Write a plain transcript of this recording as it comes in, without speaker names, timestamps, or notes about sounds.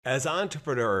As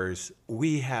entrepreneurs,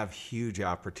 we have huge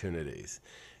opportunities.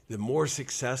 The more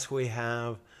success we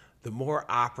have, the more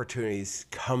opportunities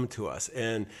come to us.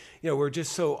 And, we're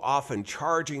just so often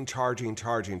charging,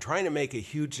 trying to make a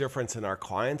huge difference in our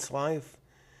client's life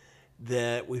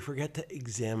that we forget to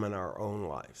examine our own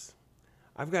lives.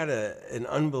 I've got an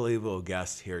unbelievable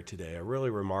guest here today, a really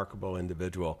remarkable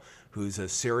individual who's a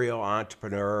serial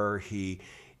entrepreneur. He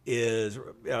is,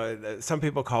 some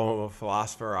people call him a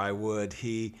philosopher. I would.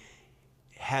 He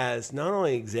has not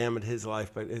only examined his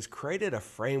life, but has created a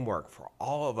framework for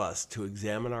all of us to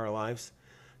examine our lives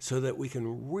so that we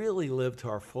can really live to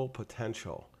our full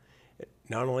potential.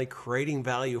 Not only creating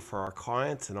value for our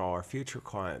clients and all our future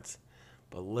clients,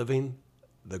 but living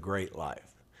the great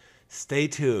life. Stay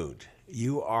tuned.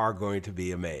 You are going to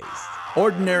be amazed.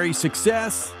 Ordinary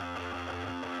success?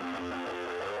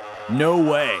 No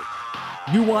way.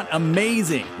 You want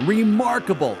amazing,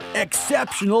 remarkable,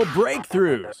 exceptional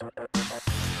breakthroughs.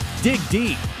 Dig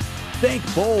deep, think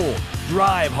bold,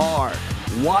 drive hard,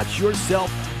 watch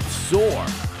yourself soar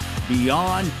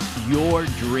beyond your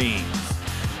dreams.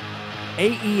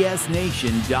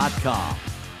 AESNation.com.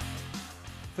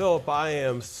 Philip, I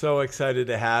am so excited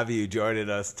to have you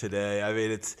joining us today. I mean,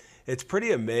 it's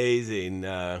pretty amazing.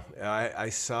 I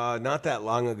saw not that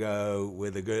long ago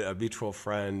with a mutual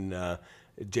friend,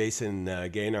 Jason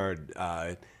Gaynard,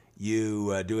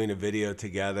 you doing a video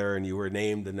together, and you were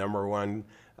named the #1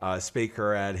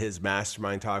 speaker at his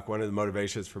mastermind talk. One of the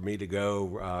motivations for me to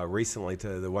go recently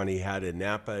to the one he had in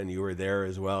Napa, and you were there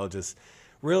as well, just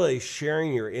really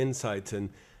sharing your insights. And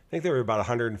I think there were about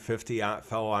 150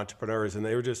 fellow entrepreneurs, and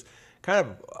they were just kind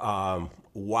of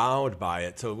wowed by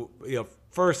it. So,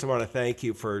 first I want to thank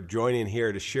you for joining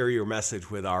here to share your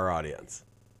message with our audience.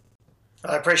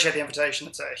 I appreciate the invitation.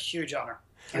 It's a huge honor.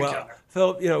 Well,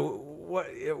 Philip, what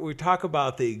we talk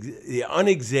about the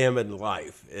unexamined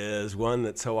life is one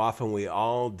that so often we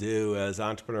all do as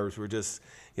entrepreneurs. We're just,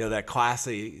 that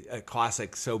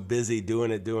classic, so busy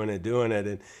doing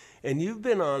it. And you've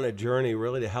been on a journey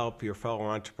really to help your fellow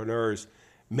entrepreneurs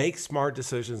make smart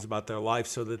decisions about their life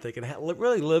so that they can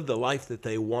really live the life that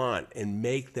they want and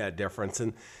make that difference.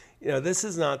 And, this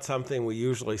is not something we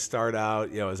usually start out,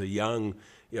 as a young,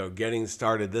 getting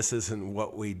started. This isn't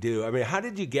what we do. I mean, how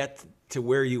did you get to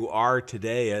where you are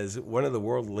today as one of the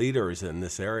world leaders in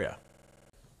this area?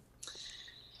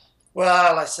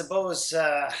 Well, I suppose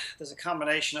there's a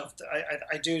combination of,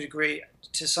 I do agree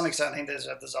to some extent. I think there's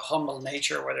a humble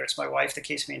nature, whether it's my wife that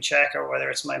keeps me in check or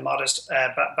whether it's my modest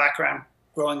background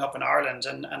growing up in Ireland.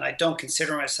 And I don't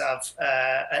consider myself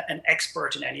an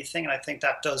expert in anything. And I think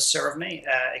that does serve me.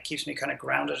 It keeps me kind of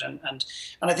grounded. And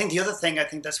I think the other thing, I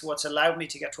think that's what's allowed me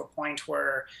to get to a point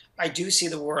where I do see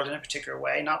the world in a particular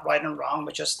way, not right and wrong,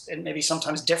 but just maybe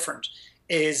sometimes different,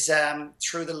 is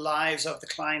through the lives of the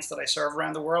clients that I serve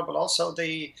around the world, but also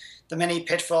the many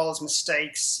pitfalls,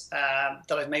 mistakes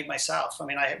that I've made myself. I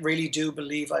mean, I really do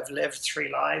believe I've lived 3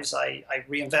 lives. I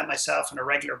reinvent myself on a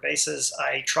regular basis.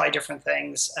 I try different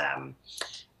things.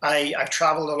 I've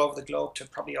traveled all over the globe to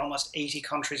probably almost 80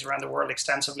 countries around the world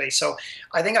extensively. So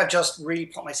I think I've just really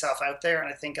put myself out there. And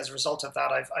I think as a result of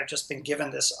that, I've just been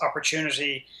given this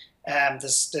opportunity,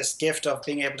 this gift of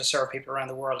being able to serve people around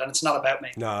the world. And it's not about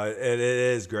me. No, it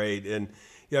is great. And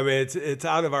I mean, it's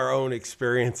out of our own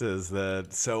experiences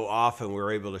that so often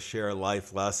we're able to share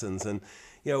life lessons. And,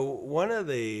 one of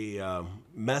the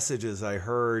messages I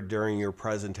heard during your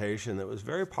presentation that was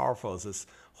very powerful is this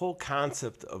whole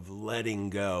concept of letting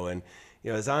go. And,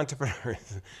 as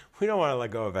entrepreneurs, we don't want to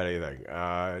let go of anything.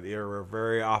 We're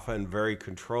very often very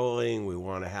controlling. We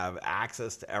want to have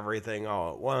access to everything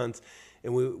all at once.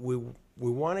 And we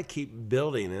want to keep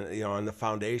building, on the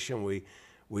foundation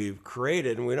we've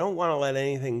created, and we don't want to let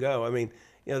anything go. I mean,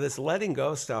 this letting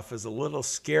go stuff is a little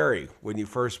scary when you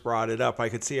first brought it up. I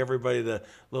could see the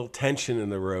little tension in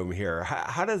the room here.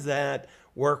 How does that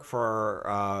work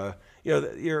for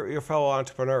your fellow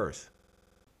entrepreneurs?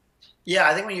 Yeah,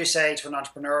 I think when you say to an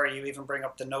entrepreneur, you even bring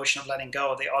up the notion of letting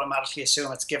go, they automatically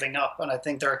assume it's giving up. And I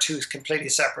think there are two completely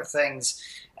separate things.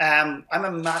 I'm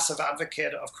a massive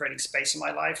advocate of creating space in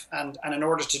my life. And in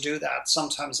order to do that,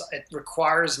 sometimes it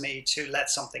requires me to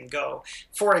let something go.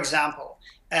 For example,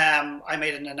 I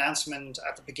made an announcement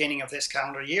at the beginning of this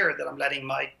calendar year that I'm letting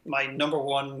my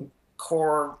 #1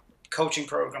 core coaching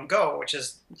program Go, which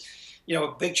is,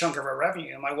 a big chunk of our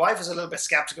revenue. And my wife is a little bit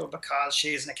skeptical because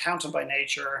she's an accountant by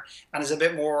nature and is a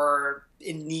bit more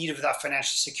in need of that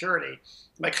financial security.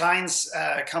 My clients,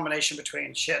 combination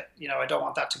between I don't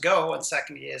want that to go, and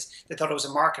secondly is they thought it was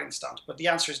a marketing stunt. But the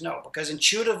answer is no, because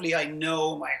intuitively I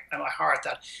know in my heart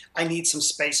that I need some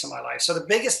space in my life. So the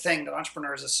biggest thing that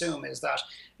entrepreneurs assume is that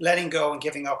letting go and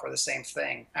giving up are the same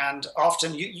thing. And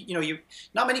often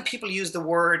not many people use the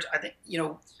word. I think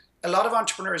a lot of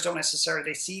entrepreneurs don't necessarily,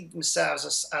 they see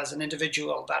themselves as an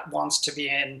individual that wants to be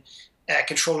in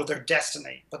control of their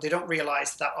destiny, but they don't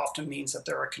realize that often means that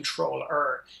they're a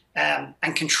controller. And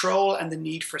control and the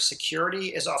need for security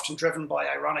is often driven by,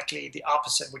 ironically, the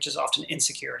opposite, which is often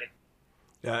insecurity.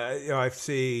 Yeah, I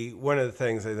see one of the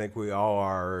things I think we all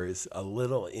are is a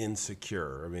little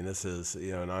insecure. I mean, this is,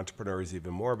 an entrepreneur is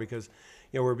even more because,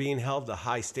 we're being held to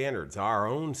high standards, our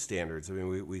own standards. I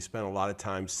mean, we spend a lot of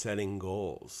time setting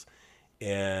goals,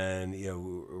 and,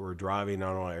 we're driving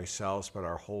not only ourselves, but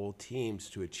our whole teams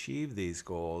to achieve these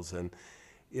goals. And,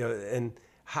 and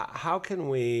how can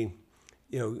we,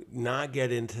 not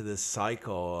get into this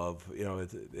cycle of,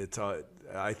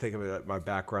 I think of it, my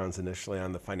background's initially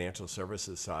on the financial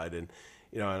services side. And,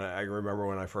 and I remember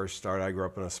when I first started, I grew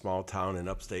up in a small town in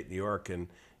upstate New York. And,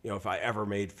 if I ever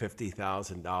made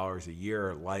 $50,000 a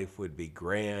year, life would be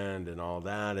grand and all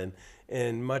that.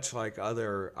 And much like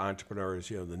other entrepreneurs,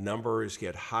 the numbers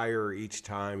get higher each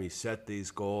time you set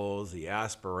these goals, the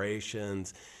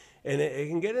aspirations. And it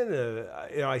can get into,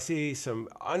 I see some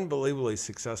unbelievably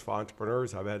successful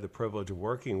entrepreneurs I've had the privilege of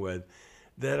working with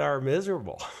that are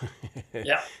miserable.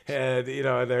 Yeah. And,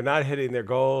 they're not hitting their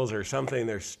goals or something.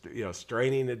 They're,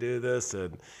 straining to do this,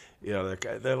 and,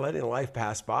 they're letting life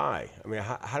pass by. I mean,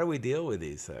 how do we deal with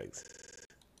these things?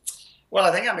 Well,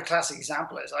 I think I'm a classic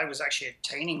example. Is I was actually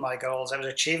attaining my goals. I was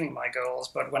achieving my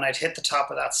goals. But when I'd hit the top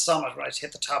of that summit, when I'd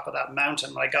hit the top of that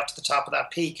mountain, when I got to the top of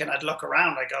that peak and I'd look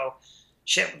around, I go,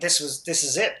 shit, this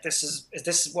is it. This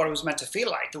is what it was meant to feel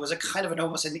like. There was a kind of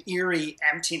almost an eerie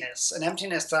emptiness, an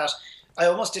emptiness that I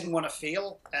almost didn't want to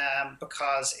feel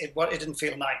because it didn't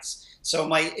feel nice. So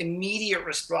my immediate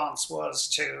response was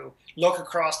to look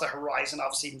across the horizon,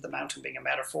 obviously the mountain being a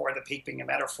metaphor, the peak being a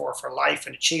metaphor for life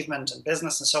and achievement and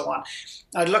business and so on.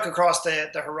 I'd look across the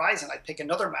horizon, I'd pick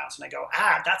another mountain, I go,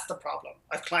 that's the problem.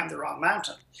 I've climbed the wrong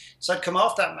mountain. So I'd come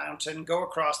off that mountain, go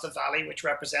across the valley, which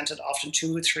represented often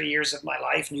 2 or 3 years of my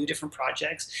life, new different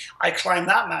projects. I'd climb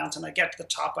that mountain, I'd get to the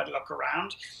top, I'd look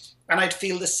around, and I'd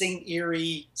feel the same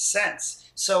eerie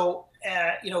sense. So,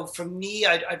 for me,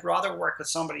 I'd rather work with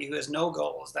somebody who has no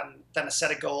goals than a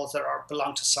set of goals that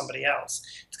belong to somebody else.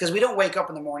 Because we don't wake up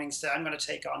in the morning and say, I'm going to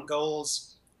take on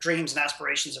goals, dreams, and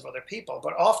aspirations of other people.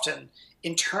 But often,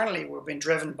 internally, we're being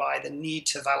driven by the need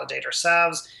to validate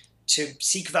ourselves, to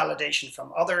seek validation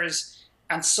from others.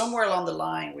 And somewhere along the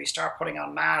line, we start putting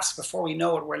on masks. Before we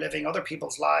know it, we're living other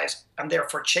people's lives and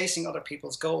therefore chasing other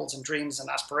people's goals and dreams and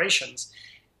aspirations.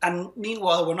 And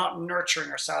meanwhile, we're not nurturing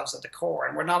ourselves at the core,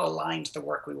 and we're not aligned to the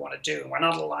work we want to do, and we're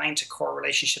not aligned to core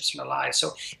relationships in our lives.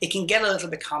 So it can get a little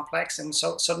bit complex, and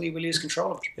so suddenly we lose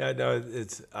control of it. Yeah, no,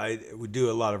 we do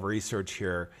a lot of research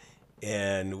here,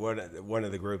 and one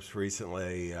of the groups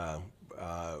recently,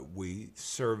 we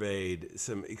surveyed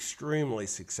some extremely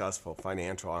successful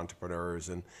financial entrepreneurs,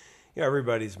 and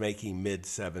everybody's making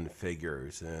mid-7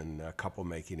 figures, and a couple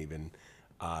making even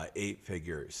 8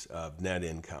 figures of net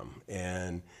income.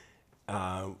 And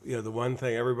the one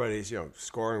thing, everybody's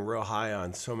scoring real high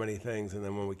on so many things, and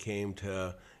then when we came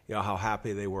to how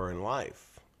happy they were in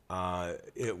life,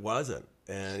 it wasn't.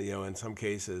 And in some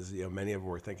cases, many of them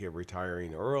were thinking of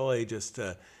retiring early just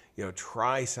to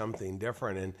try something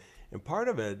different. And part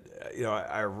of it,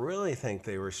 I really think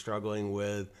they were struggling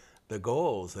with the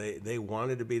goals. They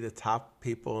wanted to be the top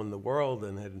people in the world,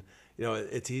 and had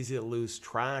it's easy to lose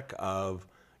track of,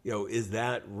 is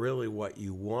that really what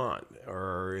you want,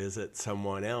 or is it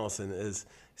someone else? And as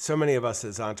so many of us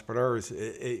as entrepreneurs,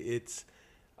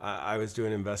 I was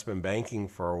doing investment banking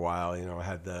for a while. I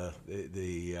had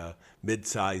the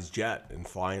mid-sized jet and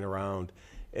flying around,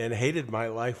 and hated my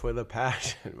life with a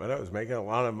passion. But I was making a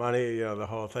lot of money, the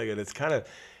whole thing. And it's kind of,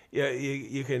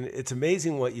 you can. It's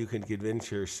amazing what you can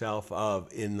convince yourself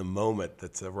of in the moment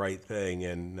that's the right thing.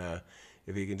 And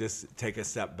if you can just take a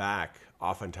step back,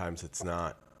 oftentimes it's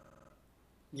not.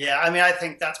 Yeah, I mean, I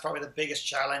think that's probably the biggest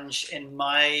challenge in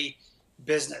my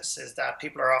business, is that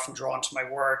people are often drawn to my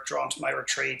work, drawn to my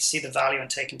retreats, see the value in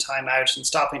taking time out and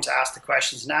stopping to ask the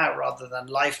questions now rather than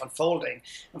life unfolding,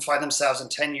 and find themselves in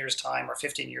 10 years' time or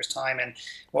 15 years' time in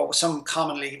what some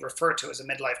commonly refer to as a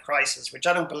midlife crisis, which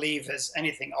I don't believe is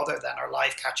anything other than our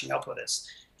life catching up with us.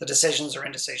 the decisions or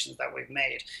indecisions that we've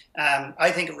made.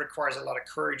 I think it requires a lot of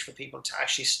courage for people to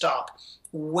actually stop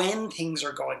when things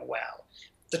are going well.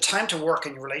 The time to work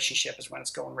in your relationship is when it's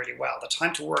going really well. The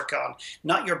time to work on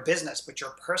not your business, but your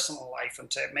personal life, and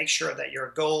to make sure that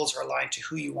your goals are aligned to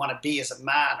who you want to be as a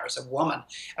man or as a woman,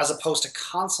 as opposed to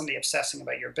constantly obsessing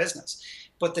about your business.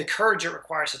 But the courage it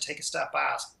requires to take a step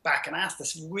back and ask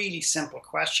this really simple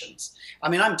questions. I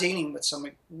mean, I'm dealing with some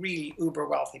really uber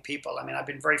wealthy people. I mean, I've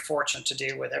been very fortunate to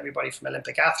deal with everybody from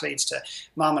Olympic athletes to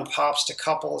mom and pops to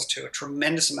couples to a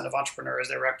tremendous amount of entrepreneurs.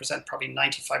 They represent probably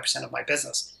 95% of my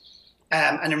business.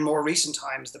 And in more recent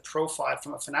times, the profile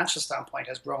from a financial standpoint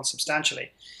has grown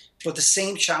substantially. But the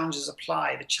same challenges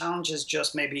apply. The challenges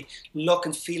just maybe look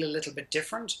and feel a little bit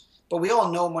different. But we all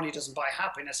know money doesn't buy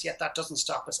happiness, yet that doesn't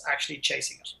stop us actually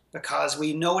chasing it. Because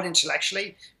we know it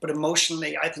intellectually, but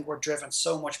emotionally, I think we're driven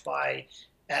so much by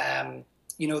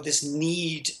this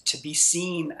need to be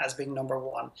seen as being number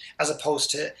one, as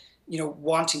opposed to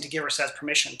wanting to give ourselves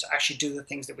permission to actually do the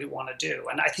things that we want to do.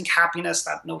 And I think happiness,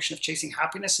 that notion of chasing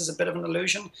happiness, is a bit of an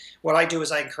illusion. What I do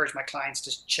is I encourage my clients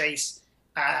to chase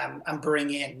and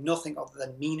bring in nothing other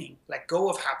than meaning. Let go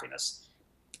of happiness,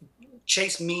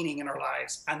 chase meaning in our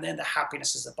lives, and then the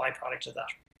happiness is a byproduct of that.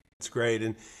 It's great.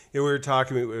 And we were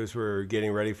talking as we were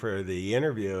getting ready for the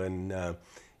interview, and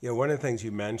one of the things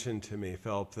you mentioned to me,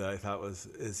 Philip, that I thought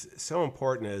is so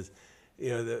important is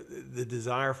the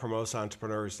desire for most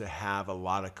entrepreneurs to have a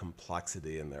lot of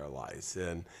complexity in their lives.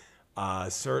 And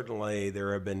certainly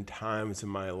there have been times in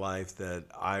my life that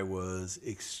I was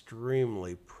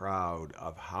extremely proud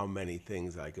of how many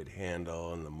things I could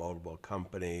handle and the multiple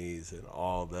companies and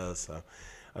all this.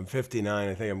 I'm 59.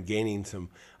 I think I'm gaining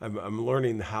I'm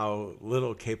learning how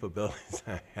little capabilities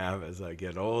I have as I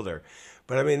get older.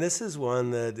 But I mean, this is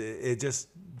one that it just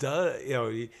does,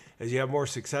 as you have more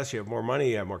success, you have more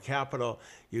money, you have more capital,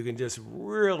 you can just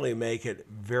really make it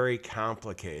very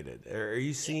complicated. Are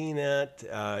you seeing that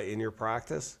in your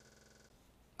practice?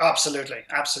 Absolutely,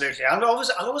 absolutely. I'll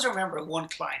always remember one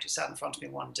client who sat in front of me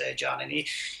one day, John, and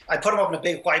I put him up on a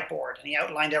big whiteboard and he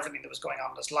outlined everything that was going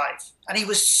on in his life. And he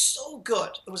was so good.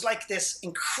 It was like this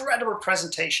incredible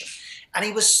presentation. And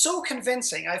he was so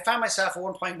convincing. I found myself at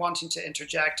one point wanting to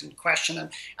interject and question. And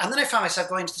then I found myself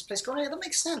going to this place going, hey, that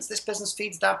makes sense. This business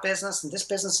feeds that business, and this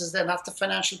business is there, and that's the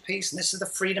financial piece, and this is the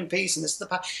freedom piece, and this is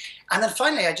the... And then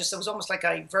finally, it was almost like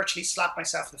I virtually slapped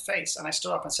myself in the face. And I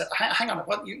stood up and said, hang on,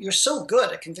 you're so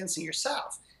good at convincing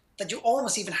yourself that you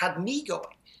almost even had me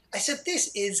going. I said,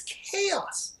 this is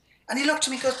chaos. And he looked at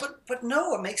me and goes, but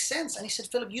no, it makes sense. And he said,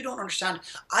 Philip, you don't understand.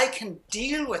 I can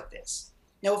deal with this.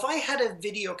 Now, if I had a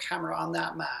video camera on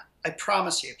that man, I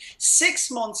promise you,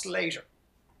 6 months later,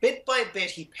 bit by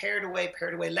bit, he pared away,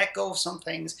 let go of some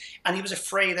things. And he was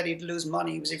afraid that he'd lose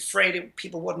money. He was afraid that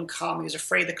people wouldn't come. He was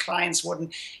afraid the clients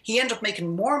wouldn't. He ended up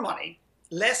making more money,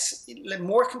 less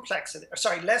complexity,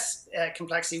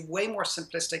 way more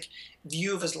simplistic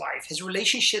view of his life. His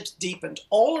relationships deepened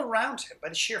all around him by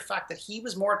the sheer fact that he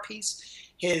was more at peace.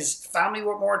 His family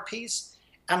were more at peace.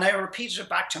 And I repeated it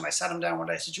back to him. I sat him down one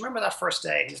day. I said, do you remember that first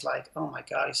day? He's like, oh my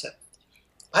God. He said,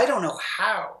 I don't know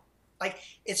how. Like,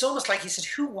 it's almost like he said,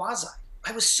 who was I?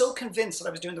 I was so convinced that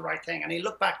I was doing the right thing. And he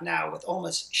looked back now with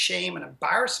almost shame and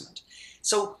embarrassment.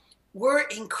 So we're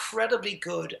incredibly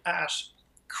good at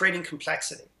creating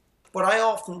complexity. But I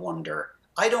often wonder,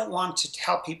 I don't want to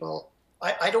help people.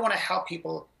 I don't want to help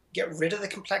people get rid of the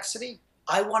complexity.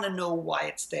 I want to know why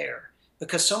it's there.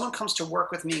 Because someone comes to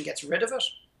work with me and gets rid of it,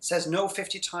 says no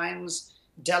 50 times,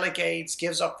 delegates,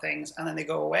 gives up things, and then they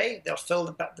go away, they'll just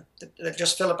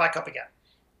fill it back up again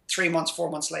 3 months, 4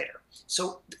 months later.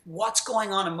 So what's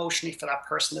going on emotionally for that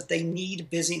person that they need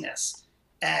busyness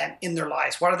in their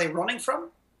lives? What are they running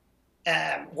from?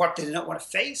 What do they not want to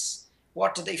face?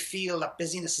 What do they feel that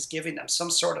busyness is giving them? Some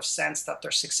sort of sense that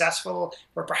they're successful,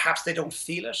 or perhaps they don't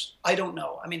feel it. I don't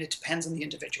know. I mean, it depends on the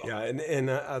individual. Yeah, and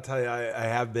I'll tell you, I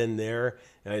have been there,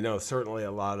 and I know certainly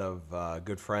a lot of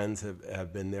good friends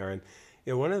have been there.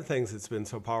 And one of the things that's been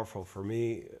so powerful for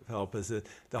me, Philip, is that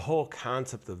the whole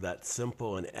concept of that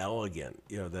simple and elegant.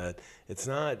 That it's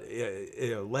not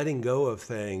letting go of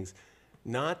things,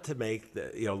 not to make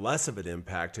less of an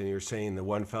impact. And you're saying the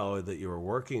one fellow that you were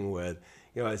working with,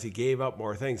 as he gave up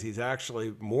more things, he's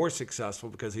actually more successful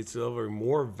because he's delivering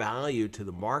more value to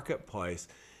the marketplace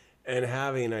and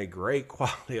having a great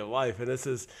quality of life. And this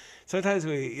is sometimes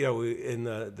we in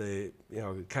the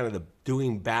kind of the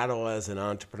doing battle as an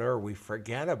entrepreneur, we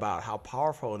forget about how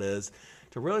powerful it is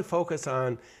to really focus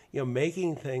on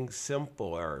making things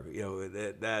simpler.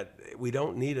 That we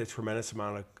don't need a tremendous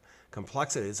amount of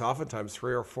complexity. It's oftentimes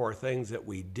 3 or 4 things that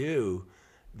we do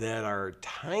that are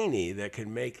tiny that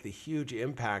can make the huge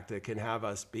impact that can have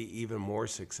us be even more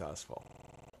successful.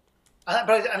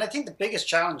 And I think the biggest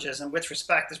challenge is, and with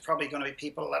respect, there's probably going to be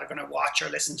people that are going to watch or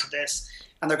listen to this,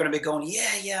 and they're going to be going,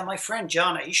 yeah, my friend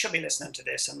Jonna, he should be listening to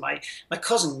this, and my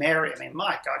cousin Mary, I mean,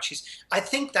 my God, I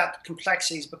think that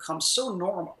complexities become so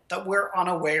normal that we're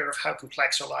unaware of how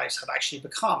complex our lives have actually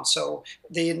become. So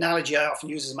the analogy I often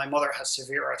use is my mother has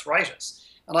severe arthritis,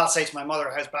 and I'll say to my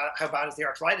mother, how bad is the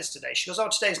arthritis today? She goes, oh,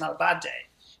 today's not a bad day.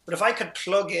 But if I could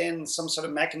plug in some sort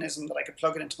of mechanism that I could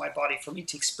plug it into my body for me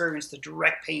to experience the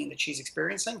direct pain that she's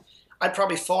experiencing, I'd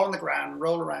probably fall on the ground,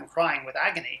 roll around crying with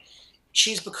agony.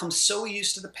 She's become so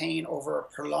used to the pain over a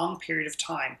prolonged period of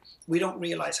time, we don't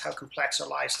realize how complex our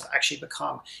lives have actually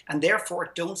become, and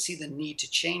therefore don't see the need to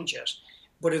change it.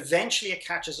 But eventually it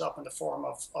catches up in the form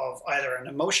of either an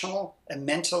emotional, a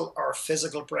mental, or a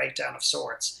physical breakdown of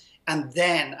sorts. And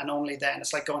then, and only then,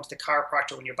 it's like going to the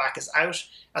chiropractor when your back is out,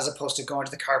 as opposed to going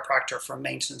to the chiropractor for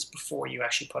maintenance before you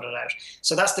actually put it out.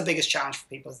 So that's the biggest challenge for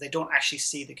people, is they don't actually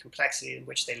see the complexity in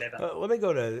which they live in. Let me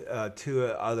go to two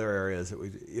other areas that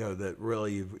that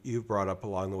really you've brought up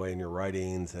along the way in your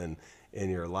writings and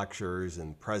in your lectures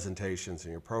and presentations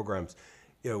and your programs.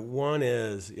 One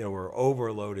is, we're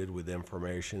overloaded with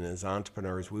information. As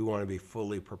entrepreneurs, we want to be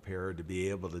fully prepared to be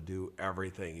able to do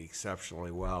everything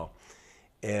exceptionally well.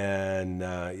 And,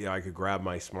 I could grab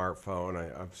my smartphone.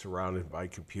 I'm surrounded by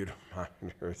computer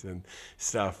monitors and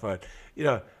stuff. But,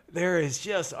 there is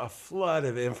just a flood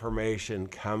of information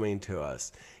coming to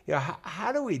us.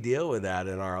 How do we deal with that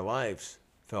in our lives,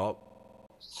 Philip?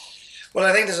 Well,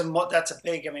 I think that's a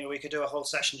big, we could do a whole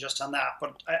session just on that.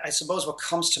 But I suppose what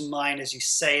comes to mind as you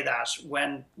say that,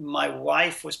 when my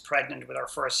wife was pregnant with our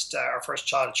first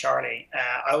child, Charlie,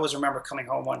 I always remember coming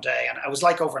home one day, and I was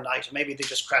like overnight, maybe they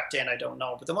just crept in, I don't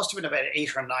know, but there must have been about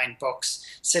 8 or 9 books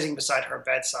sitting beside her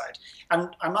bedside.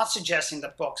 And I'm not suggesting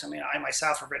that books, I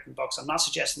myself have written books, I'm not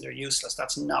suggesting they're useless,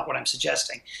 that's not what I'm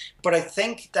suggesting. But I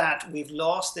think that we've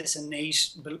lost this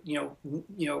innate,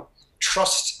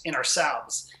 trust in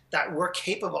ourselves, that we're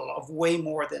capable of way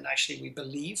more than actually we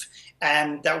believe,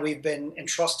 and that we've been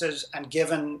entrusted and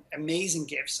given amazing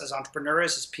gifts as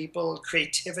entrepreneurs, as people,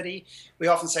 creativity. We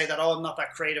often say that, oh, I'm not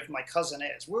that creative, my cousin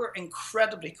is. We're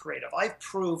incredibly creative. I've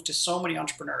proved to so many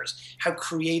entrepreneurs how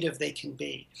creative they can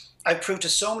be. I've proved to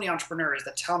so many entrepreneurs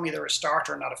that tell me they're a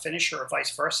starter, not a finisher, or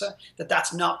vice versa, that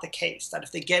that's not the case, that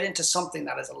if they get into something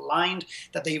that is aligned,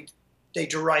 that they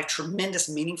derive tremendous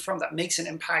meaning from, that makes an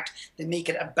impact, they make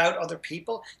it about other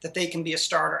people, that they can be a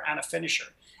starter and a finisher.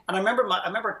 And I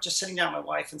remember just sitting down with my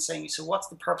wife and saying, so what's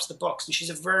the purpose of the books? And she's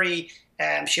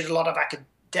she had a lot of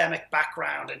academic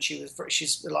background, and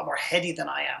she's a lot more heady than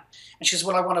I am. And she says,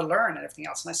 well, I want to learn and everything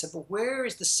else. And I said, but where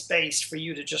is the space for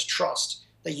you to just trust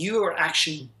that you are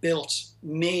actually built,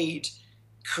 made,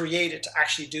 created to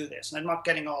actually do this? And I'm not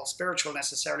getting all spiritual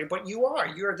necessarily, but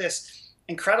you're this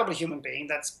incredible human being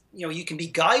that's, you can be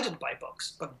guided by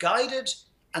books, but guided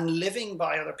and living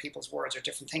by other people's words are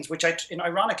different things, which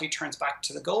ironically turns back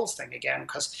to the goals thing again,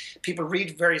 because people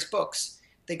read various books,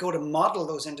 they go to model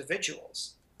those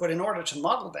individuals, but in order to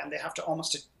model them, they have to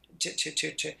almost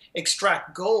to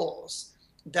extract goals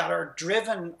that are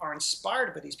driven or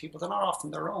inspired by these people. They're not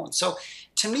often their own. So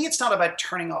to me, it's not about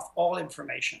turning off all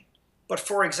information. But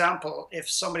for example, if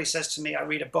somebody says to me, I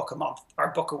read a book a month or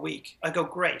a book a week, I go,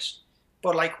 great.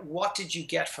 But what did you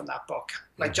get from that book?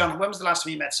 Like, John, when was the last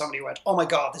time you met somebody who went, oh my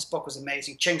God, this book was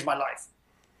amazing, changed my life?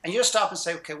 And you just stop and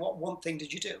say, okay, what one thing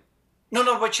did you do? No,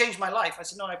 but it changed my life. I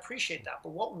said, no, I appreciate that.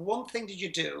 But what one thing did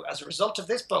you do as a result of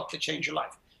this book to change your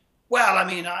life? Well,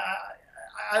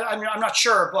 I'm not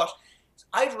sure, but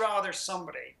I'd rather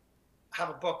somebody have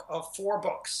a book of 4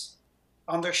 books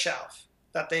on their shelf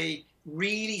that they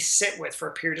really sit with for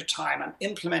a period of time and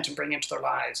implement and bring into their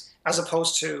lives, as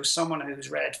opposed to someone who's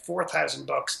read 4,000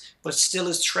 books but still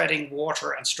is treading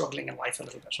water and struggling in life a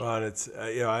little bit. Well, and it's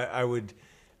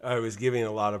I was giving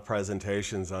a lot of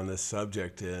presentations on this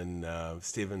subject, and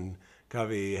Stephen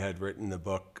Covey had written the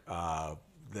book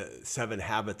The 7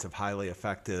 Habits of Highly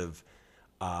Effective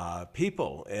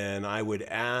People, and I would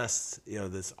ask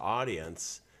this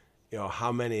audience,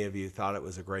 how many of you thought it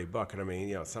was a great book?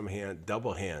 And some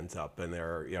double hands up, and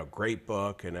they're, great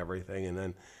book and everything. And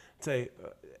then say,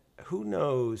 who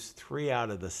knows 3 out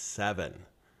of the 7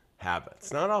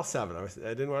 habits? Not all 7. I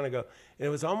didn't want to go. And it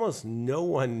was almost no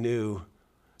one knew,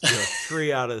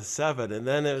 3 out of 7. And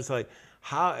then it was like,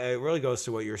 how it really goes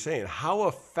to what you're saying. How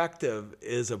effective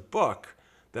is a book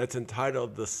that's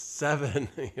entitled The 7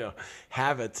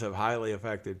 Habits of Highly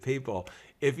Effective People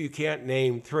if you can't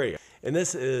name 3? And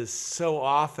this is so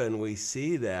often we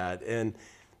see that. And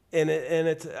And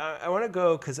it's I want to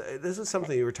go because this is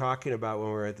something you were talking about when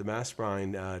we were at the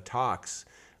mastermind talks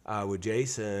with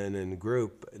Jason and the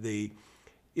group. You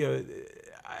know,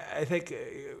 I think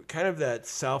kind of that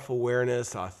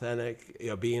self-awareness, authentic,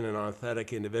 being an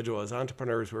authentic individual. As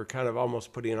entrepreneurs, we're kind of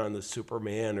almost putting on the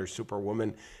Superman or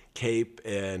Superwoman cape,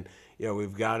 and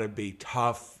we've got to be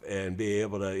tough and be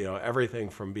able to, everything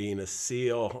from being a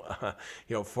SEAL,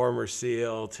 former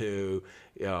SEAL to,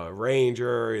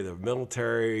 Ranger, the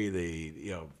military,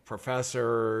 the,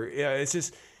 professor. It's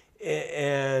just,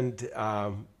 and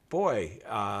boy,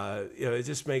 it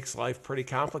just makes life pretty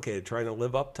complicated trying to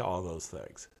live up to all those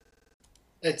things.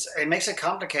 It makes it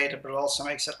complicated, but it also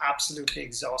makes it absolutely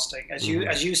exhausting. As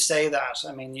you say that,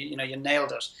 I mean, you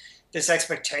nailed it. This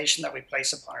expectation that we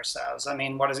place upon ourselves. I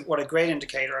mean, what a great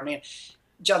indicator. I mean,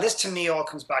 John, this to me all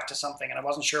comes back to something, and I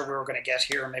wasn't sure we were going to get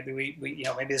here. Maybe we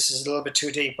maybe this is a little bit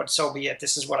too deep, but so be it.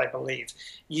 This is what I believe.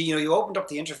 You opened up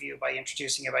the interview by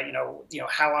introducing about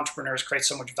how entrepreneurs create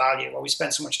so much value. Well, we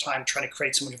spend so much time trying to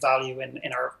create so much value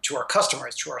to our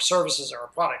customers, to our services, or our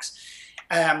products.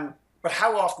 But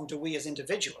how often do we as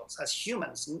individuals, as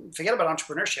humans, forget about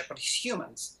entrepreneurship, but as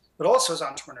humans, but also as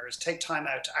entrepreneurs, take time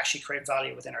out to actually create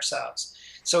value within ourselves?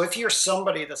 So if you're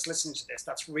somebody that's listening to this,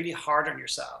 that's really hard on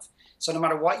yourself. So no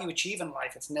matter what you achieve in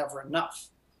life, it's never enough.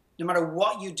 No matter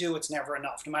what you do, it's never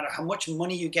enough. No matter how much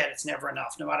money you get, it's never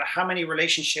enough. No matter how many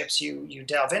relationships you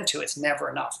delve into, it's never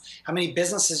enough. How many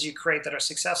businesses you create that are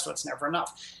successful, it's never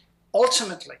enough.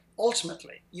 Ultimately,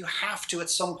 you have to at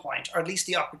some point, or at least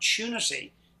the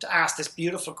opportunity to ask this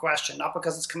beautiful question, not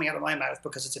because it's coming out of my mouth,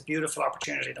 because it's a beautiful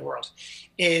opportunity in the world,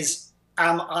 is,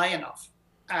 am I enough?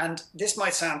 And this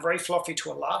might sound very fluffy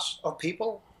to a lot of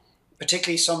people,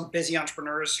 particularly some busy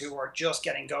entrepreneurs who are just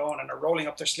getting going and are rolling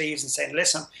up their sleeves and saying,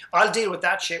 listen, I'll deal with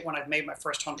that shit when I've made my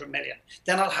first 100 million.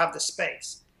 Then I'll have the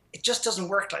space. It just doesn't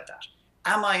work like that.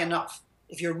 Am I enough?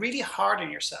 If you're really hard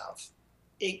on yourself,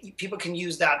 people can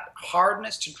use that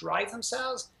hardness to drive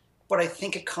themselves. But I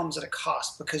think it comes at a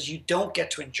cost, because you don't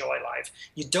get to enjoy life.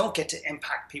 You don't get to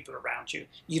impact people around you.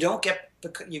 You don't get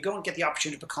the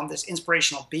opportunity to become this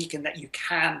inspirational beacon that you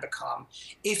can become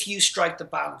if you strike the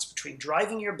balance between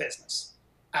driving your business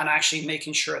and actually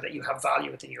making sure that you have value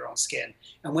within your own skin.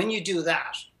 And when you do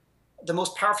that, the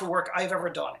most powerful work I've ever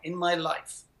done in my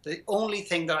life, the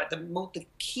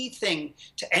key thing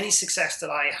to any success that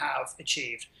I have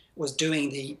achieved was doing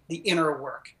the inner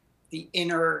work, the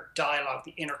inner dialogue,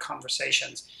 the inner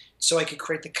conversations, so I could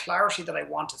create the clarity that I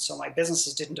wanted. So my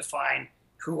businesses didn't define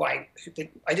I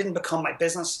didn't become my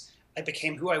business. I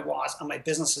became who I was, and my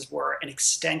businesses were an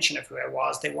extension of who I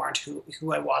was. They weren't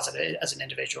who I was as an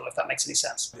individual, if that makes any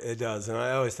sense. It does. And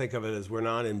I always think of it as, we're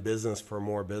not in business for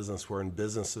more business. We're in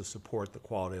business to support the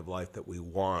quality of life that we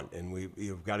want. And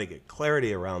you've got to get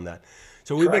clarity around that.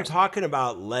 So we've been talking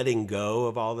about letting go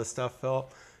of all this stuff, Phil.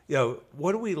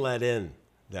 What do we let in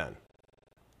then?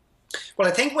 Well,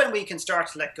 I think when we can start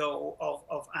to let go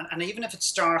of and even if it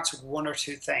starts with one or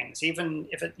two things, even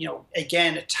if it,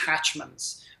 again,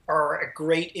 attachments are a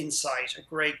great insight, a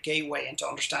great gateway into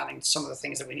understanding some of the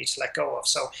things that we need to let go of.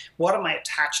 So what am I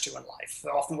attached to in life?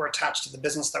 Often we're attached to the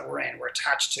business that we're in. We're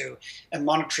attached to a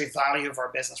monetary value of our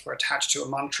business. We're attached to a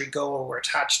monetary goal. We're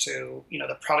attached to,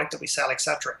 the product that we sell,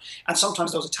 etc. And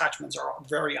sometimes those attachments are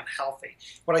very unhealthy.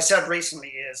 What I said recently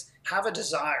is, have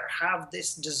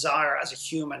this desire as a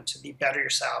human to be better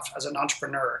yourself, as an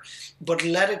entrepreneur, but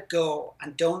let it go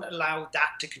and don't allow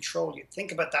that to control you.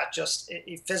 Think about that just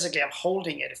physically. I'm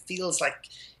holding it. It feels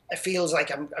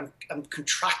like I'm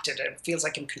contracted. It feels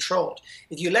like I'm controlled.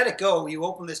 If you let it go, you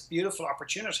open this beautiful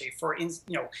opportunity for,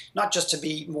 not just to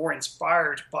be more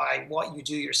inspired by what you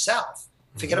do yourself,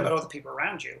 forget about other people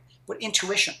around you, but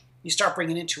intuition. You start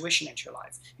bringing intuition into your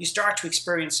life. You start to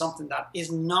experience something that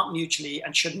is not mutually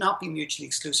and should not be mutually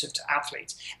exclusive to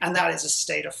athletes, and that is a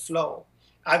state of flow.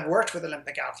 I've worked with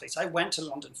Olympic athletes. I went to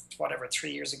London,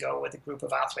 3 years ago with a group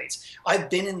of athletes.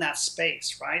 I've been in that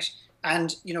space, right?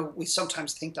 And, we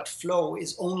sometimes think that flow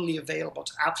is only available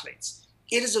to athletes.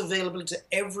 It is available to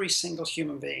every single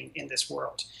human being in this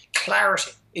world.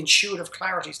 Clarity, intuitive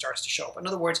clarity starts to show up. In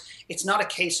other words, it's not a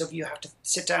case of you have to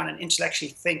sit down and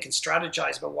intellectually think and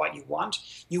strategize about what you want.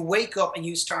 You wake up and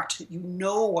you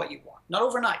know what you want. Not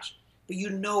overnight, but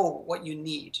you know what you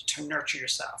need to nurture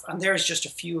yourself. And there's just a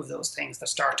few of those things that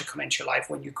start to come into your life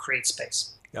when you create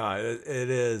space. Yeah, it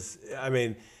is. I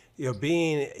mean,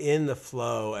 being in the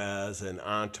flow as an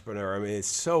entrepreneur, it's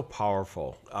so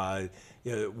powerful.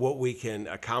 What we can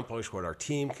accomplish, what our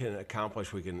team can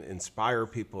accomplish, we can inspire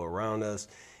people around us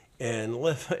and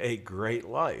live a great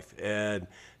life. And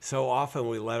so often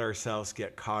we let ourselves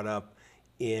get caught up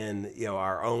in,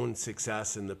 our own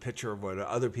success and the picture of what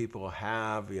other people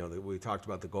have. We talked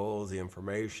about the goals, the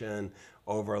information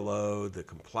overload, the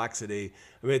complexity.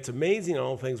 I mean, it's amazing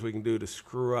all the things we can do to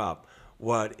screw up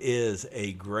what is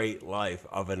a great life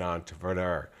of an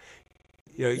entrepreneur.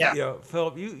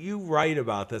 Philip, you write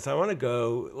about this. Let me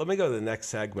go to the next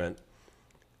segment,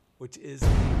 which is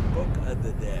the book of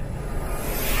the day.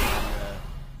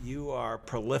 You are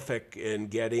prolific in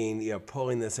getting,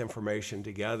 pulling this information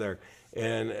together.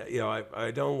 And,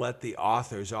 I don't let the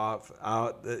authors out,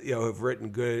 who've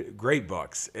written great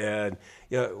books. And,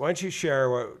 why don't you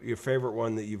share your favorite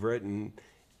one that you've written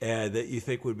that you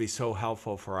think would be so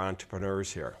helpful for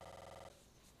entrepreneurs here?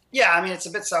 Yeah, I mean, it's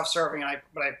a bit self-serving,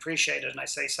 but I appreciate it. And I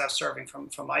say self-serving from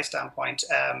my standpoint.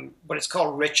 But it's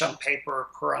called Rich on Paper,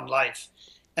 Poor on Life.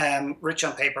 Rich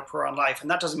on paper, poor on life. And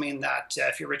that doesn't mean that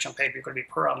if you're rich on paper, you're going to be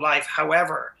poor on life.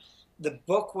 However, the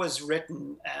book was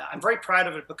written, I'm very proud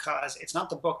of it because it's not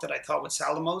the book that I thought would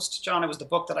sell the most, John. It was the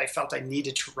book that I felt I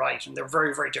needed to write. And they're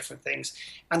very, very different things.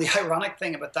 And the ironic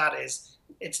thing about that is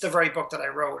it's the very book that I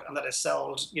wrote and that has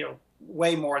sold,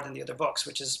 way more than the other books,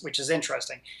 which is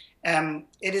interesting.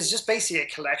 It is just basically a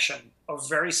collection of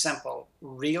very simple,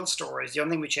 real stories. The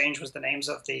only thing we changed was the names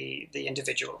of the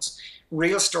individuals.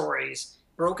 Real stories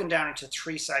broken down into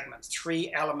three segments,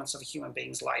 three elements of a human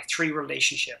being's life, three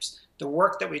relationships: the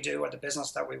work that we do or the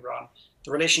business that we run,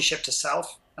 the relationship to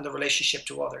self, and the relationship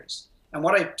to others. And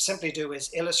what I simply do is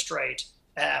illustrate,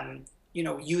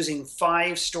 using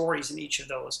 5 stories in each of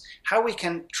those, how we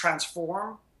can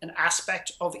transform an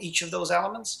aspect of each of those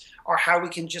elements, or how we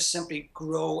can just simply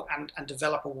grow and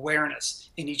develop awareness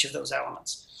in each of those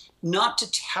elements. Not to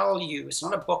tell you, it's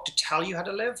not a book to tell you how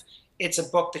to live. It's a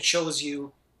book that shows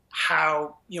you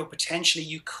how potentially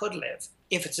you could live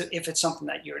if it's something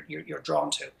that you're drawn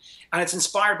to. And it's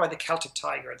inspired by the Celtic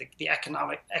Tiger, the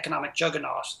economic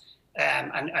juggernaut,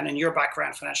 and in your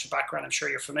background, financial background, I'm sure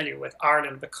you're familiar with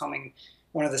Ireland becoming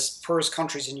one of the poorest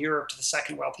countries in Europe to the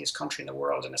second wealthiest country in the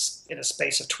world in a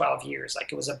space of 12 years.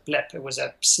 Like, it was a blip, it was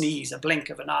a sneeze, a blink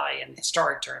of an eye in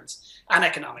historic terms and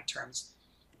economic terms.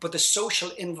 But the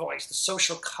social invoice, the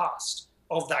social cost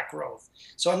of that growth.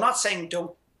 So I'm not saying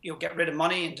don't get rid of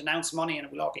money and denounce money and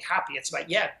we'll all be happy. It's about,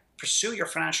 pursue your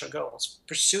financial goals,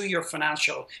 pursue your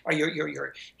financial or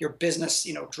your business,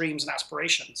 dreams and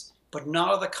aspirations, but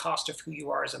not at the cost of who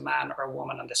you are as a man or a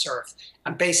woman on this earth.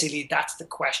 And basically that's the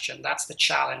question, that's the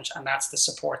challenge, and that's the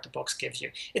support the books gives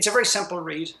you. It's a very simple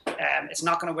read. It's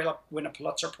not going to win a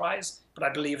Pulitzer Prize, but I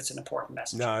believe it's an important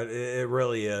message. No, it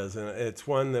really is. And it's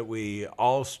one that we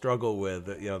all struggle with,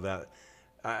 that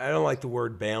I don't like the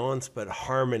word balance, but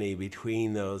harmony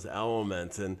between those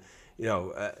elements. And,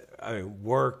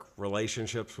 work,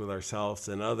 relationships with ourselves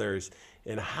and others,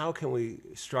 and how can we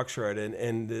structure it?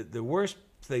 And the worst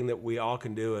thing that we all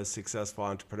can do as successful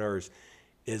entrepreneurs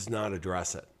is not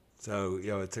address it. So,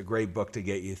 it's a great book to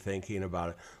get you thinking about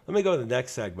it. Let me go to the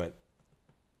next segment.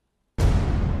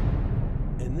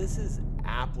 And this is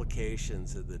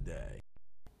applications of the day.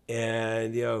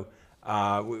 And,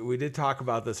 we did talk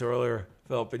about this earlier,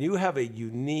 Philip, and you have a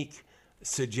unique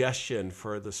suggestion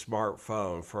for the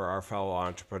smartphone for our fellow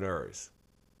entrepreneurs.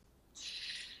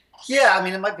 Yeah, I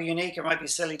mean, it might be unique, it might be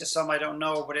silly to some, I don't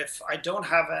know. But if I don't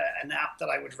have an app that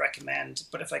I would recommend,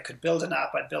 but if I could build an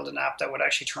app, I'd build an app that would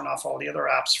actually turn off all the other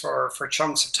apps for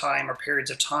chunks of time or periods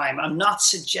of time. I'm not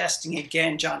suggesting,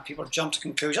 again, John, people jump to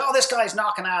conclusion, this guy's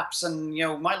knocking apps and,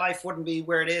 my life wouldn't be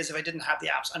where it is if I didn't have the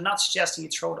apps. I'm not suggesting you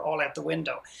throw it all out the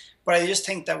window. But I just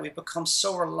think that we've become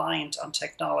so reliant on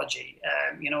technology.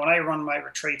 When I run my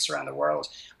retreats around the world,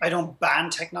 I don't ban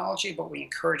technology, but we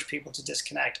encourage people to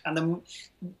disconnect. And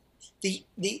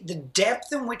the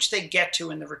depth in which they get to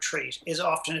in the retreat is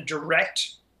often a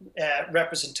direct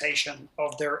representation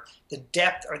of the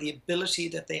depth or the ability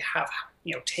that they have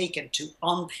taken to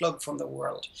unplug from the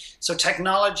world. So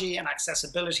technology and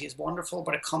accessibility is wonderful,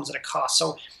 but it comes at a cost.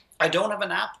 So I don't have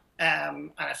an app. And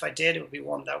if I did, it would be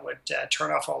one that would turn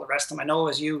off all the rest of them. I know,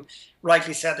 as you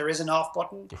rightly said, there is an off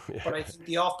button, but I think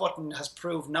the off button has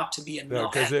proved not to be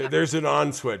enough. Because there's an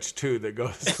on switch too that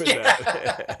goes with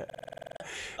that.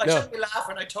 I shouldn't be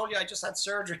laughing. I told you I just had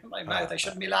surgery in my mouth. I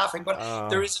shouldn't be laughing, but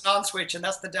there is an on switch, and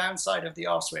that's the downside of the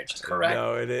off switch. It's correct.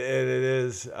 No, it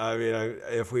is. I mean,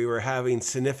 if we were having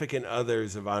significant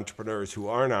others of entrepreneurs who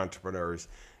aren't entrepreneurs,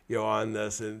 on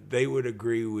this, and they would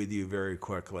agree with you very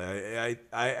quickly.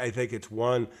 I think it's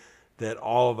one that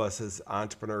all of us as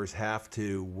entrepreneurs have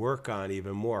to work on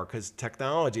even more, because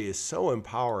technology is so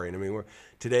empowering. I mean,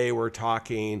 today we're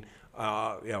talking,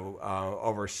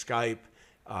 over Skype,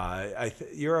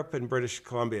 You're up in British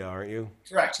Columbia, aren't you?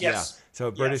 Correct. Yes. Yeah.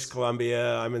 So British Yes.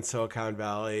 Columbia, I'm in Silicon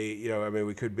Valley. I mean,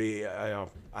 we could be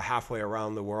halfway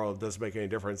around the world. It doesn't make any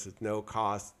difference. It's no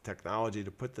cost technology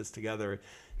to put this together.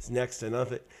 It's next to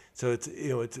nothing. So it's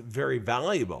very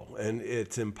valuable, and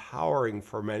it's empowering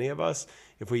for many of us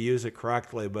if we use it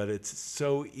correctly. But it's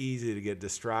so easy to get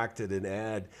distracted and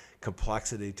add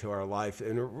complexity to our life.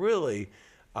 And it really,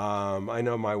 I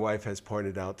know my wife has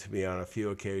pointed out to me on a few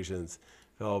occasions,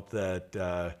 Philip,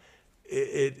 that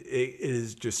it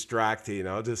is distracting.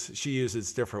 She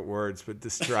uses different words, but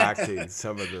distracting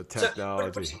some of the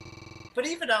technology. But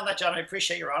even on that, John, I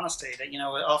appreciate your honesty that,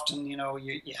 often,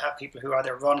 you have people who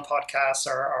either run podcasts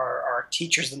or are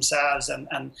teachers themselves,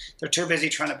 and they're too busy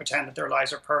trying to pretend that their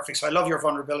lives are perfect. So I love your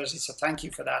vulnerability. So thank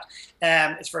you for that.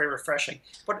 It's very refreshing.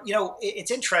 But,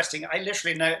 it's interesting. I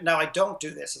literally, now I don't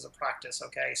do this as a practice,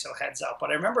 okay? So heads up.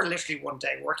 But I remember literally one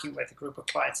day working with a group of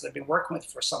clients that I've been working with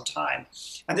for some time.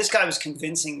 And this guy was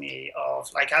convincing me of,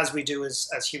 like, as we do as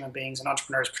human beings and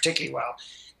entrepreneurs particularly well,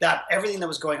 that everything that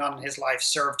was going on in his life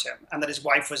served him and that his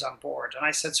wife was on board. And I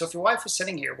said, so if your wife was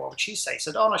sitting here, what would she say? He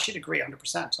said, oh, no, she'd agree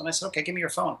 100%. And I said, okay, give me your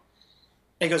phone.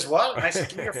 And he goes, what? And I said,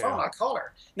 give me your phone. I'll call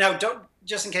her. Now,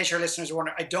 just in case your listeners are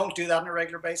wondering, I don't do that on a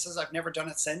regular basis. I've never done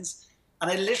it since. And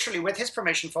I literally, with his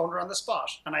permission, phoned her on the spot.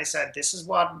 And I said, this is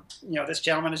what, this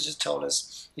gentleman has just told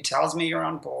us. He tells me you're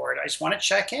on board. I just want to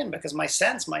check in because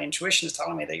my intuition is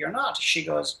telling me that you're not. She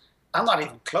goes, I'm not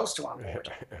even close to on board.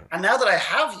 And now that I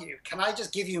have you, can I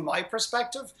just give you my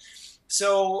perspective?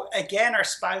 So again, our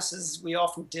spouses, we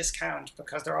often discount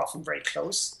because they're often very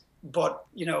close, but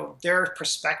their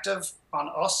perspective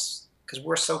on us, because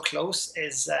we're so close,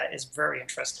 is very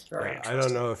interesting. Very interesting. I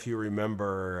don't know if you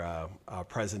remember a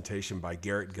presentation by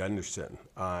Garrett Gunderson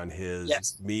on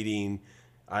his meeting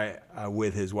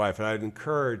with his wife. And I'd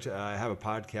encourage, I have a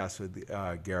podcast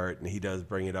with Garrett, and he does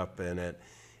bring it up in it.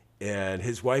 And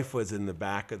his wife was in the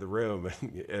back of the room,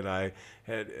 and I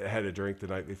had a drink the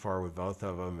night before with both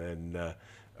of them, and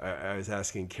I was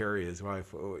asking Carrie, his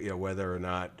wife, whether or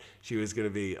not she was going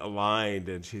to be aligned,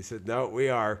 and she said, "No, we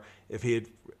are."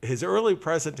 His early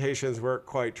presentations weren't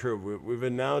quite true. We've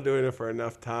been now doing it for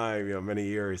enough time, many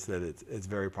years, that it's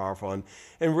very powerful,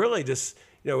 and really just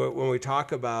when we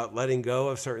talk about letting go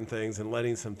of certain things and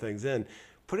letting some things in,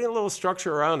 putting a little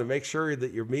structure around to make sure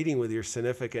that you're meeting with your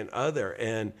significant other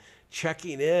and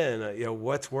checking in,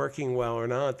 what's working well or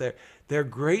not. They're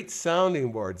great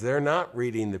sounding boards. They're not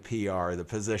reading the PR, the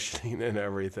positioning, and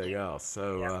everything else.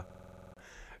 So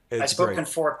I spoke in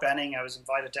Fort Benning. I was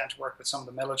invited down to work with some of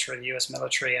the military, the U.S.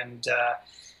 military, and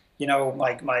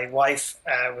my wife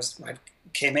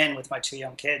came in with my two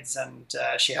young kids, and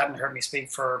she hadn't heard me speak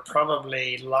for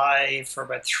probably live for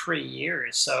about 3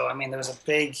 years. So I mean, there was a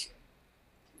big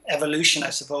evolution, I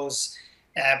suppose,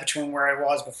 between where I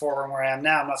was before and where I am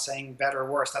now. I'm not saying better or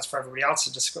worse. That's for everybody else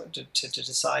to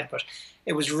decide. But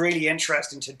it was really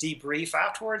interesting to debrief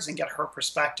afterwards and get her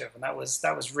perspective, and that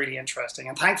was really interesting.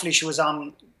 And thankfully, she was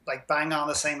on bang on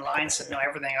the same line, said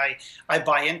everything I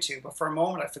buy into. But for a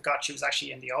moment, I forgot she was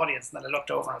actually in the audience, and then I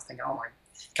looked over and I was thinking, oh my,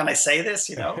 can I say this?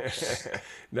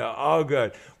 No, all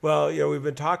good. Well, we've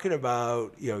been talking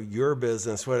about your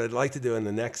business. What I'd like to do in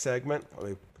the next segment,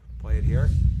 let me play it here,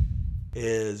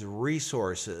 is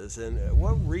resources. And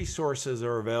what resources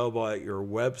are available at your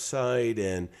website,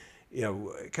 and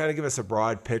kind of give us a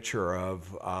broad picture of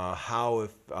how,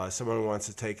 if someone wants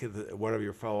to take it, one of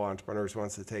your fellow entrepreneurs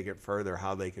wants to take it further,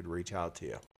 how they could reach out to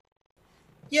you.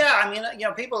 Yeah, I mean,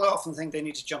 people often think they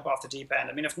need to jump off the deep end.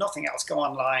 I mean, if nothing else, go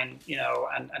online,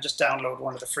 and just download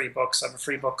one of the free books. I have a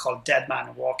free book called Dead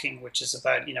Man Walking, which is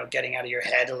about, getting out of your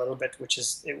head a little bit, which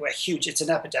is it's an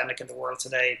epidemic in the world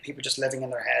today. People just living in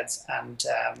their heads and,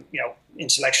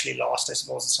 intellectually lost, I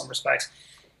suppose, in some respects.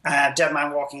 Dead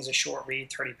Man Walking is a short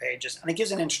read, 30 pages, and it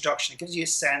gives an introduction. It gives you a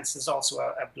sense. There's also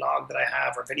a blog that I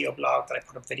have, or a video blog that I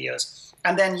put up videos.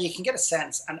 And then you can get a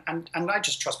sense, and I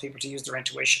just trust people to use their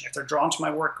intuition. If they're drawn to my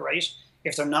work, great.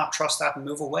 If they're not, trust that and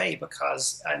move away,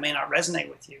 because I may not resonate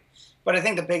with you. But I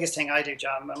think the biggest thing I do,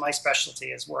 John, my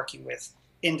specialty is working with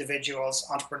individuals,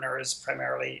 entrepreneurs,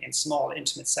 primarily in small,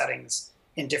 intimate settings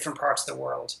in different parts of the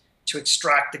world, to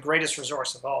extract the greatest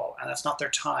resource of all, and that's not their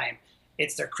time.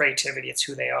 It's their creativity. It's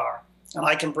who they are. And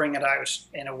I can bring it out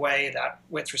in a way that,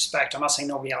 with respect, I'm not saying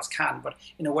nobody else can, but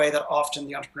in a way that often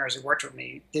the entrepreneurs who worked with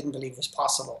me didn't believe was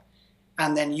possible.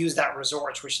 And then use that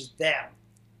resource, which is them,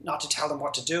 not to tell them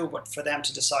what to do, but for them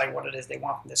to decide what it is they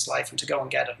want in this life and to go and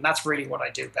get it. And that's really what I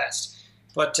do best.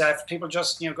 But if people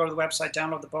just go to the website,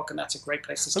 download the book, and that's a great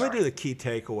place to start. Let me do the key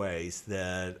takeaways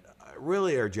that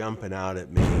really are jumping out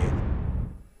at me.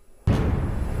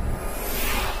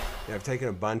 I've taken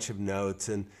a bunch of notes,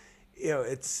 and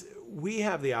we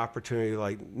have the opportunity,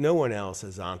 like no one else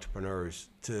as entrepreneurs,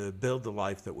 to build the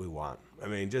life that we want. I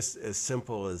mean, just as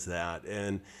simple as that.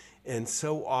 And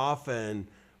so often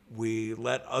we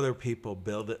let other people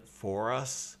build it for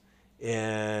us.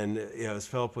 And as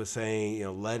Philip was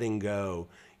saying, letting go,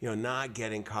 not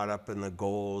getting caught up in the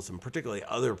goals, and particularly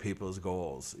other people's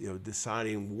goals,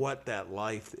 deciding what that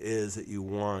life is that you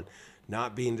want,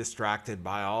 not being distracted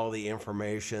by all the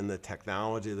information, the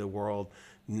technology of the world,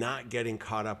 not getting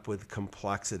caught up with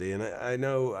complexity. And I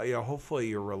know, hopefully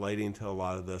you're relating to a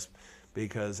lot of this,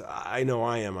 because I know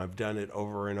I am. I've done it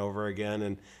over and over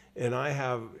again. And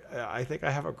I think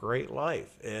I have a great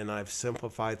life, and I've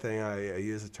simplified things. I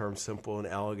use the term simple and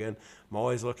elegant. I'm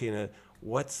always looking at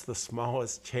what's the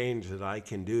smallest change that I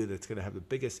can do that's going to have the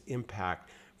biggest impact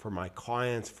for my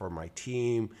clients, for my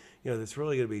team, that's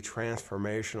really going to be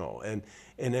transformational. And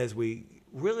as we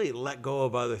really let go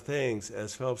of other things,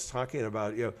 as Philip's talking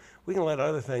about, we can let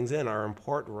other things in, our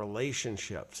important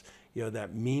relationships,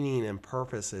 that meaning and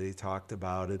purpose that he talked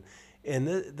about. And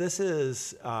this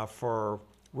is for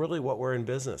really what we're in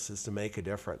business, is to make a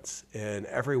difference. And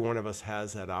every one of us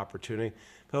has that opportunity.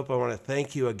 Philip, I want to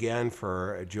thank you again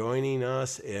for joining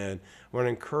us. And I want to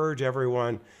encourage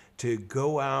everyone to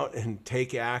go out and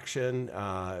take action.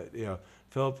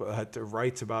 Philip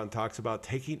writes about and talks about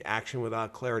taking action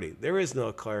without clarity. There is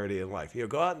no clarity in life.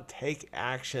 Go out and take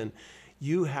action.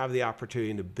 You have the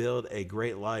opportunity to build a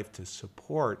great life to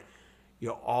support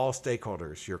all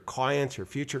stakeholders, your clients, your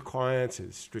future clients,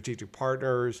 your strategic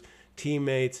partners,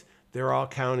 teammates. They're all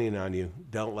counting on you.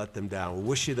 Don't let them down. We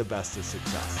wish you the best of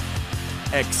success.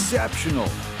 Exceptional,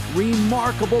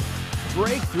 remarkable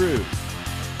breakthroughs.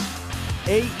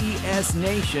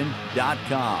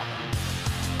 AESNation.com.